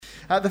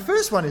The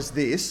first one is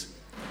this.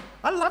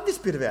 I love this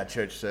bit of our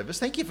church service.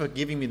 Thank you for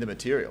giving me the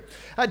material.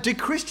 Do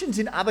Christians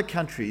in other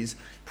countries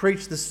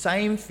preach the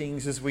same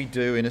things as we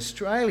do in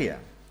Australia?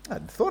 I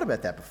hadn't thought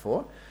about that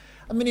before.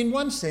 I mean, in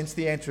one sense,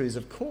 the answer is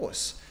of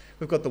course.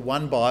 We've got the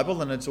one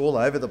Bible and it's all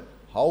over the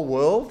whole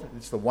world.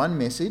 It's the one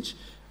message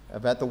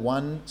about the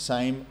one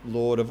same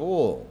Lord of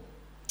all.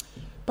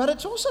 But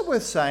it's also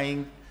worth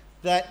saying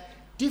that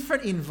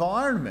different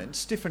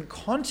environments, different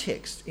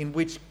contexts in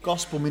which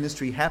gospel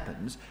ministry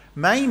happens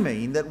may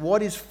mean that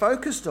what is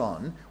focused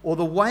on or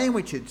the way in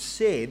which it's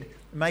said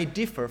may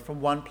differ from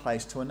one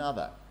place to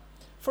another.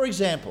 For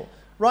example,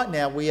 right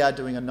now we are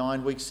doing a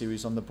 9-week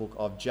series on the book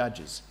of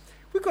Judges.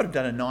 We could have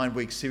done a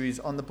 9-week series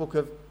on the book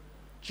of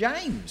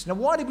James. Now,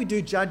 why did we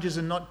do Judges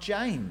and not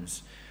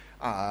James?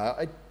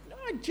 I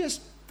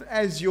just,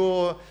 as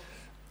your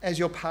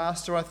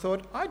pastor, I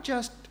thought, I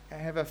just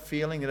have a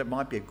feeling that it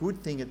might be a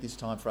good thing at this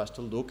time for us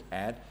to look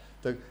at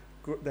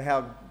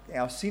how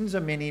our sins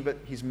are many, but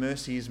his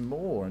mercy is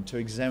more, and to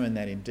examine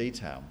that in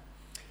detail.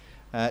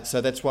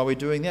 So that's why we're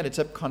doing that. It's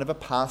a kind of a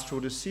pastoral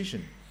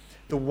decision.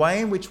 The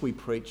way in which we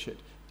preach it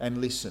and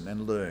listen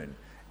and learn,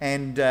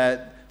 and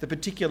the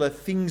particular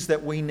things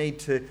that we need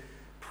to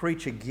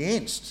preach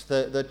against,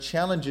 the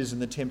challenges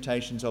and the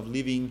temptations of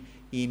living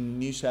in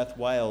New South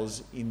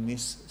Wales in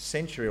this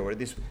century or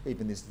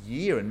even this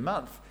year and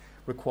month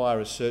require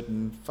a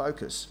certain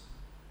focus.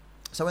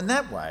 So in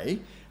that way,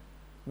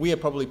 we are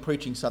probably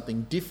preaching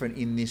something different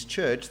in this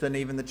church than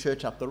even the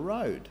church up the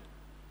road,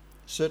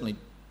 certainly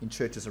in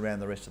churches around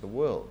the rest of the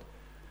world.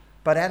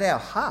 But at our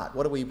heart,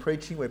 what are we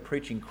preaching? We're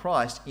preaching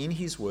Christ in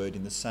his word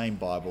in the same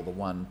Bible, the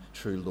one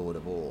true Lord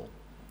of all.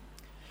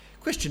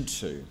 Question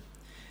 2.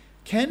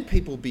 Can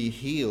people be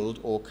healed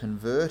or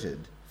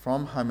converted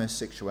from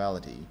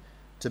homosexuality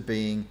to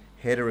being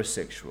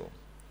heterosexual?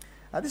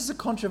 This is a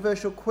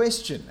controversial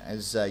question,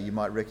 as you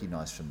might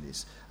recognise from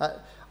this.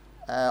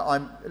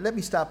 Let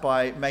me start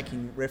by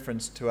making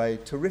reference to a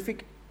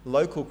terrific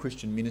local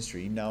Christian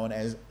ministry known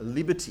as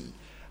Liberty.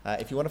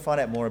 If you want to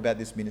find out more about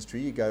this ministry,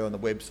 you go on the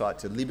website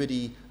to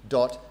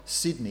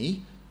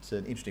liberty.sydney. It's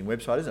an interesting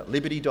website, isn't it?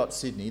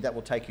 Liberty.sydney. That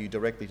will take you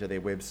directly to their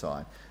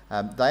website.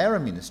 They are a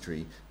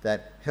ministry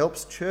that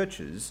helps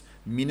churches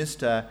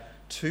minister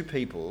to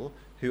people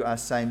who are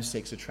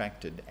same-sex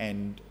attracted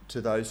and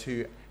to those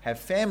who have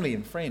family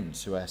and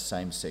friends who are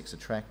same-sex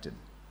attracted.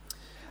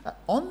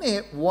 On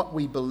their What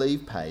We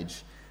Believe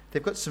page,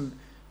 they've got some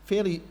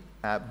fairly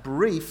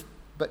brief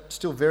but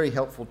still very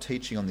helpful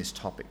teaching on this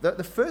topic.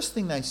 The first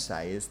thing they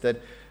say is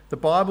that the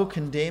Bible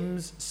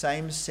condemns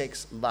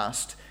same-sex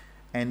lust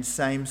and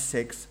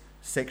same-sex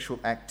sexual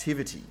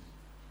activity.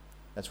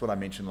 That's what I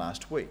mentioned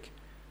last week.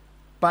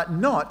 But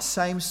not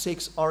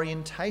same-sex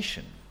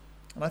orientation.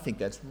 And I think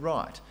that's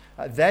right.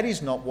 That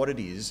is not what it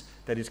is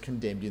that is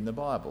condemned in the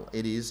Bible.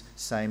 It is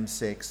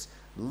same-sex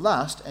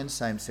lust and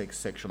same-sex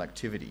sexual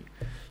activity.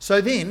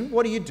 So then,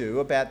 what do you do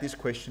about this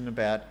question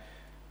about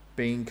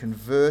being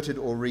converted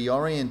or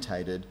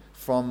reorientated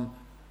from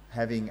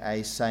having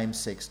a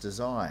same-sex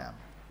desire?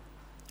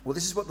 Well,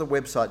 this is what the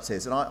website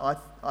says, and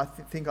I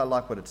think I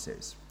like what it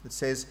says. It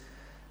says,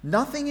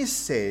 nothing is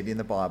said in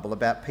the Bible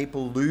about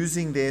people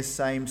losing their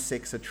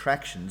same-sex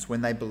attractions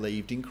when they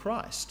believed in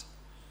Christ.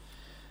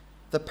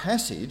 The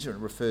passage, and it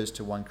refers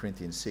to 1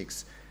 Corinthians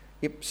 6,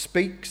 it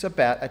speaks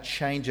about a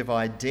change of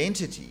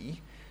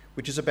identity,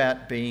 which is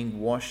about being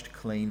washed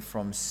clean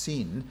from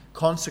sin,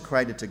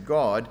 consecrated to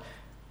God,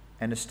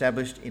 and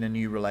established in a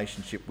new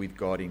relationship with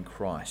God in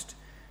Christ.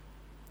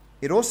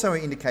 It also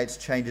indicates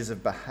changes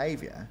of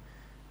behaviour,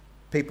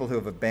 people who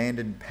have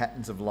abandoned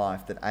patterns of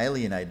life that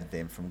alienated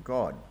them from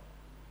God.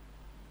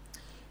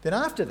 Then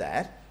after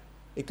that,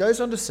 it goes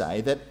on to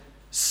say that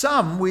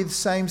some with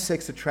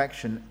same-sex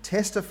attraction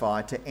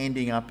testify to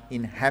ending up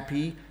in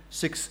happy,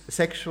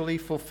 sexually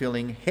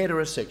fulfilling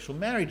heterosexual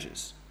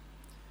marriages.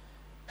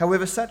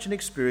 However, such an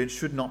experience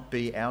should not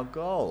be our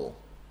goal.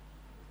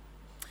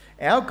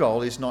 Our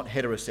goal is not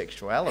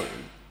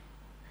heterosexuality,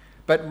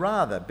 but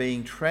rather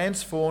being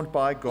transformed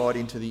by God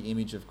into the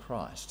image of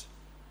Christ.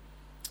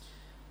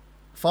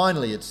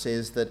 Finally, it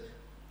says that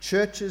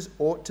churches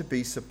ought to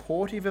be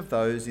supportive of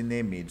those in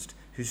their midst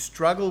who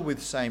struggle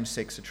with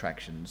same-sex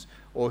attractions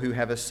or who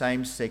have a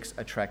same-sex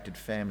attracted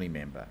family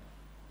member.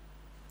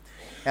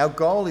 Our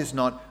goal is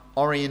not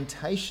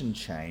orientation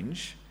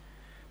change,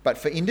 but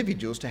for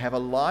individuals to have a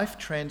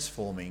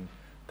life-transforming,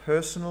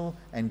 personal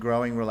and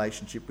growing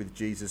relationship with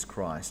Jesus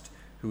Christ,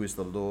 who is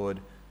the Lord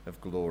of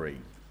glory.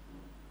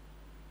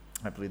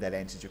 Hopefully that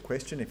answers your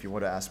question. If you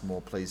want to ask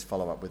more, please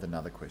follow up with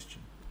another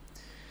question.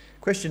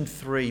 Question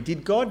 3,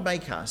 did God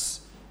make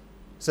us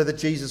so that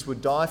Jesus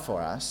would die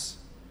for us,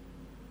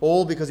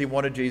 all because he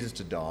wanted Jesus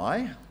to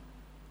die?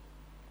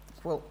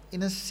 Well,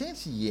 in a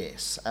sense,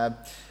 yes.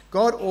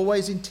 God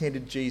always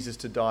intended Jesus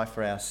to die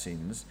for our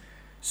sins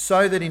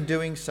so that in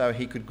doing so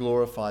he could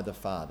glorify the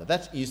Father.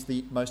 That is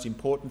the most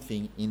important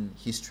thing in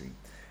history.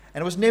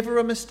 And it was never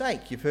a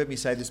mistake. You've heard me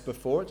say this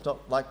before. It's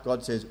not like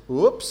God says,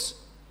 oops.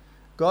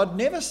 God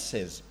never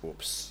says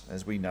oops,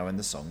 as we know in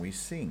the song we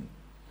sing.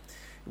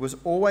 It was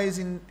always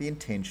in the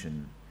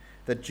intention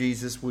that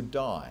Jesus would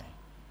die,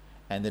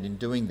 and that in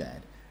doing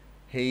that,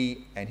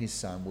 he and his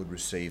Son would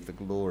receive the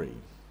glory.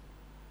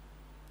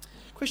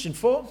 Question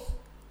 4.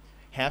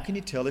 How can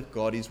you tell if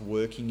God is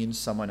working in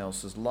someone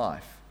else's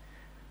life?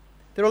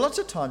 There are lots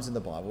of times in the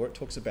Bible where it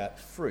talks about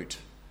fruit.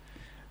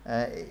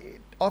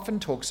 It often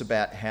talks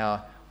about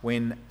how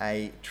when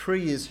a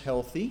tree is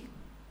healthy,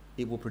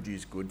 it will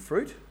produce good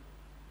fruit.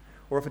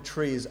 Or if a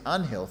tree is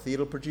unhealthy,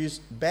 it'll produce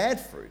bad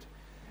fruit.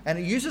 And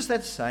it uses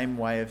that same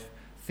way of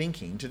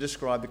thinking to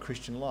describe the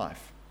Christian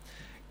life.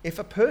 If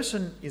a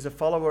person is a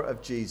follower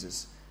of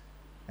Jesus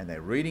and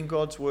they're reading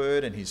God's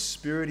word and his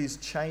Spirit is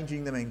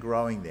changing them and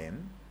growing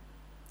them,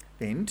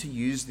 then, to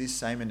use this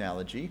same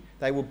analogy,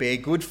 they will bear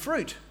good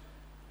fruit.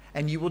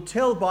 And you will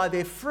tell by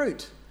their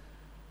fruit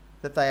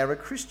that they are a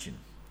Christian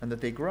and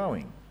that they're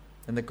growing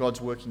and that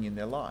God's working in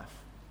their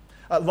life.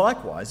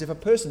 Likewise, if a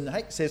person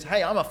says,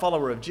 hey, I'm a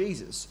follower of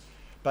Jesus,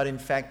 but in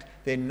fact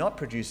they're not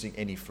producing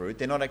any fruit,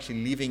 they're not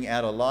actually living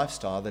out a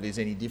lifestyle that is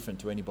any different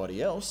to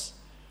anybody else,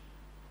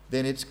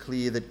 then it's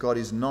clear that God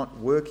is not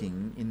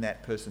working in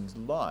that person's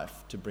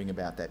life to bring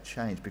about that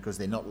change, because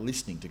they're not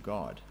listening to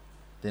God.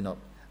 They're not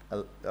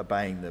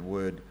obeying the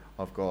word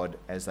of God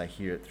as they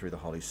hear it through the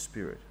Holy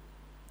Spirit.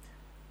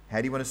 How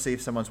do you want to see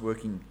if someone's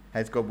working,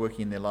 has God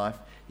working in their life?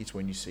 It's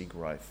when you see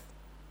growth.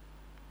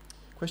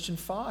 Question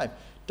 5.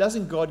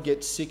 Doesn't God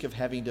get sick of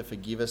having to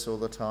forgive us all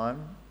the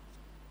time?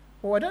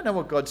 Well, I don't know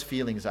what God's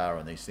feelings are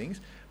on these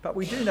things, but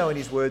we do know in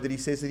his word that he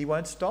says that he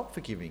won't stop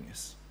forgiving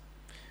us.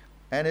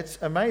 And it's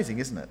amazing,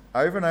 isn't it?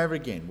 Over and over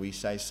again we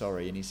say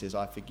sorry and he says,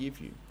 I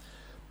forgive you.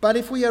 But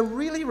if we are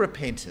really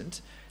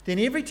repentant, then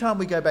every time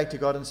we go back to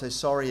God and say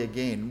sorry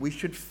again, we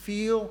should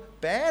feel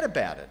bad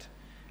about it.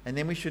 And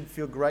then we should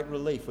feel great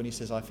relief when he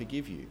says, I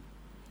forgive you.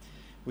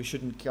 We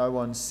shouldn't go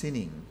on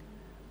sinning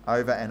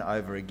over and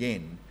over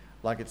again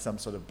like it's some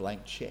sort of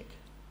blank cheque.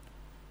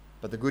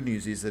 But the good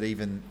news is that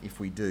even if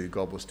we do,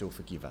 God will still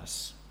forgive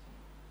us.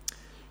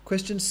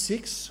 Question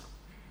 6.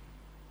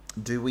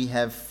 Do we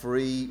have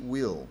free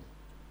will?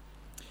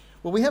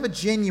 Well, we have a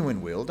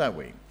genuine will, don't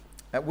we?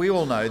 We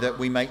all know that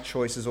we make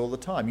choices all the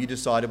time. You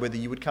decided whether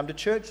you would come to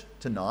church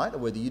tonight or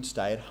whether you'd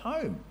stay at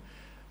home.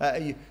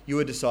 You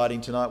were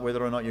deciding tonight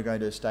whether or not you're going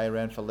to stay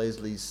around for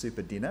Leslie's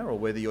super dinner, or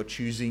whether you're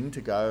choosing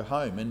to go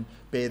home and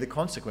bear the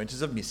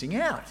consequences of missing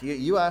out.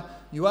 You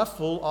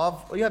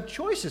have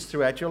choices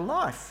throughout your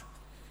life.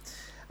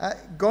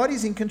 God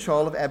is in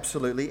control of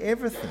absolutely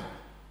everything.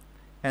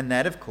 And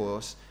that, of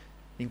course,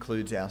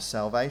 includes our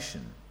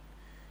salvation.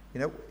 You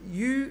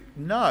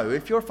know,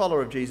 if you're a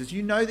follower of Jesus,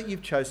 you know that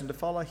you've chosen to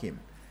follow him.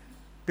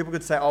 People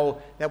could say,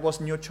 oh, that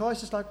wasn't your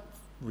choice. It's like,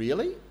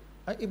 really?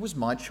 It was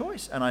my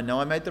choice, and I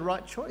know I made the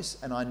right choice,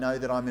 and I know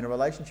that I'm in a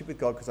relationship with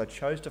God because I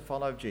chose to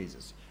follow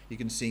Jesus. You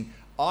can sing,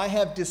 I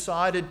have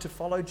decided to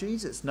follow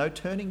Jesus. No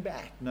turning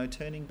back, no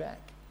turning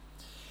back.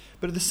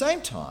 But at the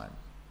same time,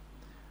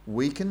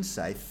 we can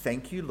say,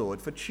 thank you,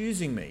 Lord, for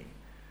choosing me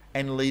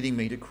and leading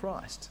me to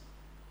Christ.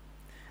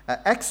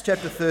 Acts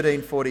chapter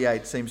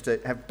 13:48 seems to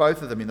have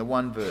both of them in the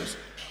one verse.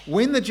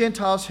 When the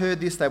Gentiles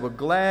heard this, they were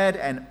glad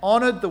and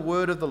honoured the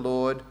word of the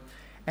Lord,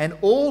 and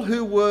all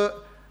who were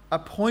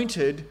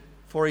appointed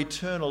for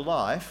eternal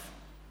life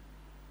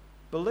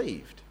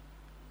believed.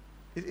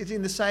 It's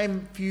in the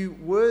same few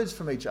words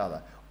from each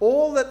other.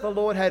 All that the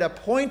Lord had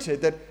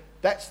appointed,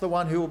 that's the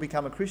one who will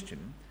become a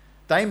Christian,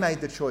 they made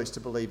the choice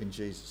to believe in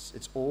Jesus.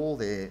 It's all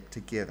there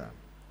together.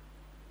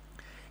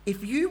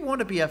 If you want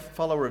to be a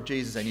follower of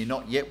Jesus and you're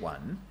not yet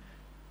one,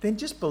 then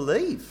just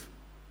believe.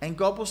 And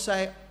God will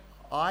say,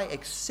 I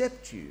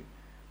accept you,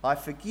 I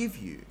forgive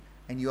you,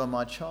 and you are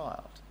my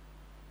child.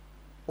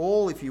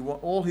 All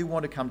who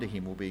want to come to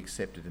him will be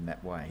accepted in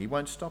that way. He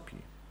won't stop you.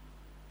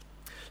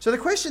 So the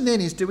question then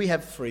is, do we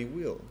have free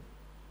will?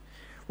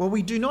 Well,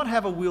 we do not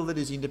have a will that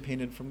is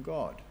independent from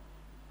God.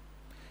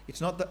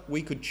 It's not that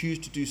we could choose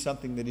to do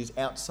something that is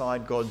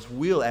outside God's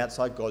will,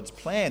 outside God's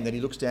plan, that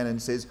he looks down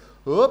and says,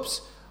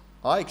 oops,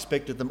 I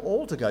expected them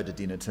all to go to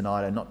dinner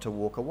tonight and not to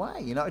walk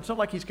away. It's not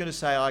like he's going to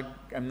say, I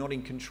am not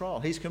in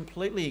control. He's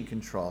completely in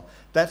control.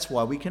 That's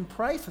why we can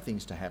pray for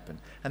things to happen.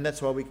 And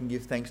that's why we can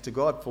give thanks to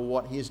God for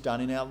what he has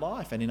done in our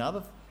life and in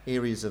other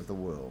areas of the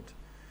world.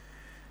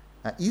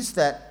 Is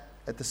that,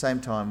 at the same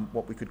time,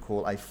 what we could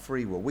call a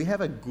free will? We have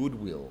a good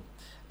will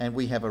and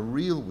we have a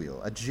real will,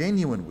 a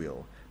genuine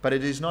will, but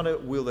it is not a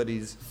will that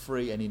is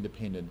free and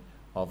independent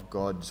of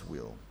God's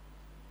will.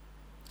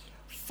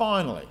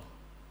 Finally,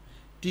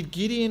 did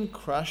Gideon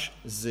crush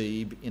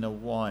Zeb in a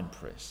wine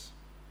press?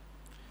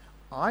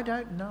 I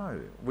don't know.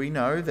 We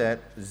know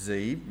that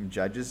Zeb, in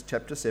Judges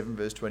chapter 7,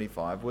 verse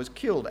 25, was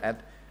killed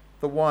at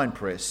the wine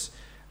press.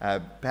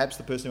 Perhaps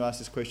the person who asked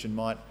this question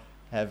might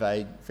have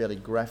a fairly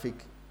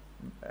graphic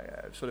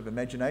sort of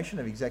imagination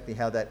of exactly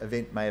how that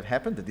event may have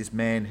happened, that this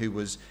man who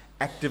was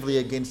actively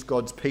against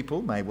God's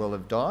people may well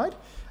have died.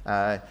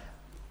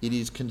 It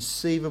is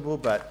conceivable,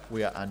 but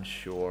we are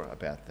unsure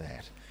about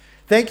that.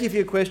 Thank you for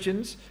your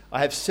questions.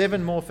 I have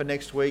 7 more for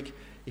next week.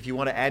 If you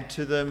want to add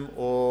to them,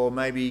 or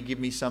maybe give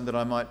me some that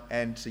I might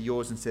add to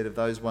yours instead of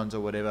those ones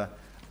or whatever,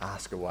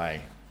 ask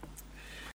away.